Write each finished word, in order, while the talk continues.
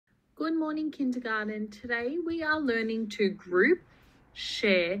Good morning, kindergarten. Today we are learning to group,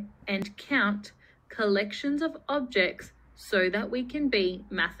 share, and count collections of objects so that we can be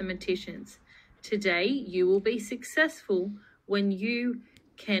mathematicians. Today you will be successful when you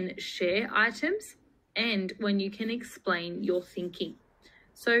can share items and when you can explain your thinking.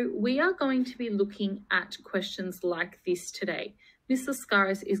 So we are going to be looking at questions like this today. Miss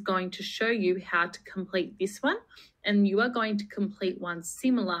Lascaris is going to show you how to complete this one, and you are going to complete one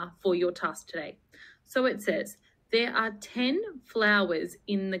similar for your task today. So it says, there are 10 flowers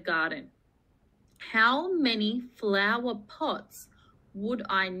in the garden. How many flower pots would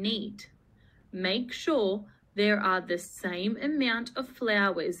I need? Make sure there are the same amount of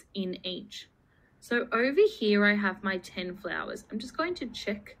flowers in each. So over here I have my 10 flowers. I'm just going to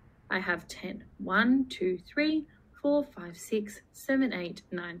check I have 10. 1, 2, 3, 4, 5, 6, 7, 8,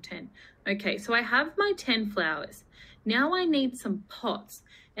 9, 10. Okay, so I have my 10 flowers. Now I need some pots,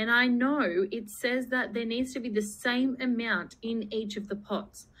 and I know it says that there needs to be the same amount in each of the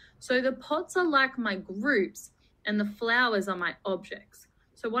pots. So the pots are like my groups and the flowers are my objects.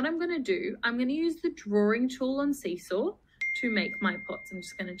 So what I'm going to do, I'm going to use the drawing tool on Seesaw to make my pots. I'm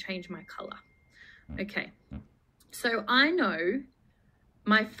just going to change my color. Okay, so I know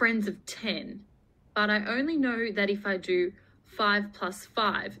my friends of 10, but I only know that if I do 5 plus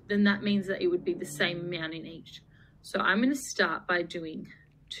 5, then that means that it would be the same amount in each. So I'm going to start by doing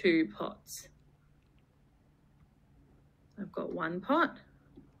 2 pots. I've got 1 pot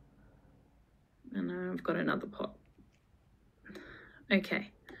and I've got another pot.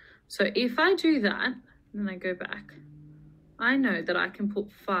 Okay, so if I do that, then I go back, I know that I can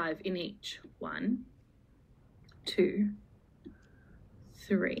put 5 in each. 1, 2,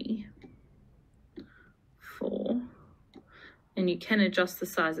 3, 4, and you can adjust the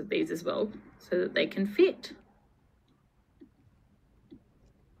size of these as well so that they can fit.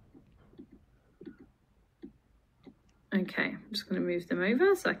 Okay, I'm just going to move them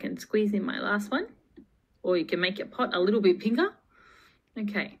over so I can squeeze in my last one, or you can make your pot a little bit bigger.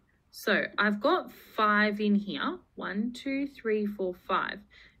 Okay, so I've got 5 in here. 1, 2, 3, 4, 5.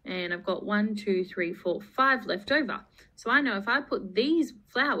 And I've got 1, 2, 3, 4, 5 left over. So I know if I put these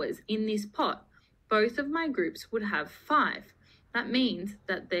flowers in this pot, both of my groups would have 5. That means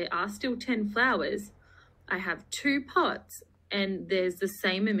that there are still 10 flowers. I have 2 pots and there's the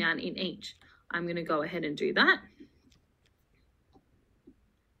same amount in each. I'm going to go ahead and do that.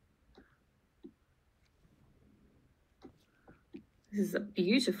 This is a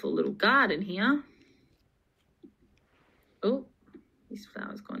beautiful little garden here. Oh, this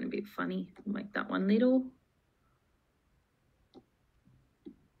flower's going a bit funny. I'll make that one little.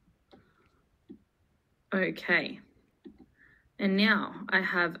 Okay. And now I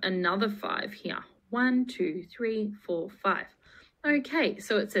have another 5 here. 1, 2, 3, 4, 5. Okay,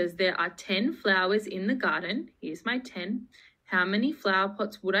 so it says there are 10 flowers in the garden. Here's my 10. How many flower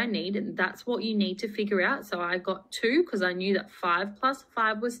pots would I need? And that's what you need to figure out. So I got 2 because I knew that 5 plus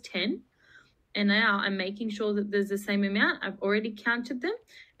 5 was 10. And now I'm making sure that there's the same amount. I've already counted them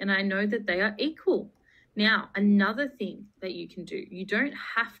and I know that they are equal. Now, another thing that you can do, you don't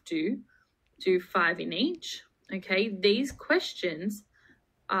have to do 5 in each. Okay, these questions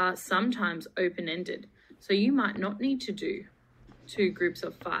are sometimes open-ended. So you might not need to do 2 groups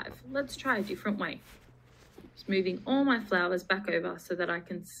of 5. Let's try a different way. Just moving all my flowers back over so that I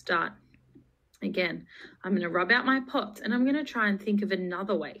can start again. I'm going to rub out my pots and I'm going to try and think of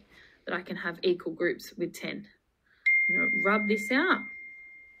another way that I can have equal groups with 10. I'm going to rub this out.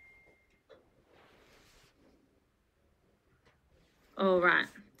 All right,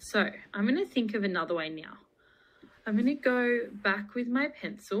 so I'm going to think of another way now. I'm going to go back with my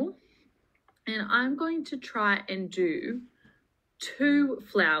pencil and I'm going to try and do 2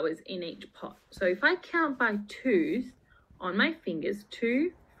 flowers in each pot. So if I count by 2s on my fingers,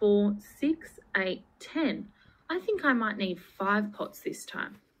 2, 4, 6, 8, 10, I think I might need 5 pots this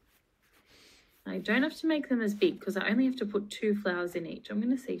time. I don't have to make them as big because I only have to put 2 flowers in each. I'm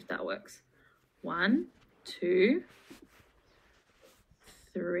going to see if that works. 1, 2,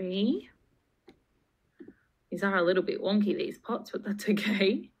 3. These are a little bit wonky, these pots, but that's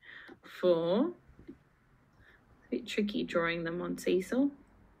okay. 4. A bit tricky drawing them on Seesaw.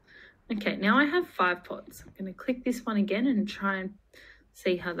 Okay, now I have 5 pots. I'm going to click this one again and try and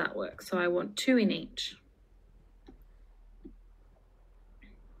see how that works. So I want 2 in each.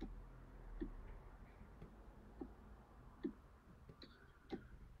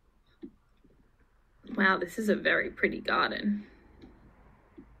 Wow, this is a very pretty garden.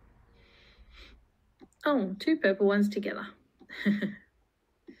 Oh, 2 purple ones together.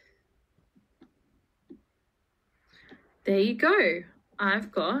 There you go.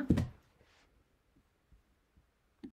 I've got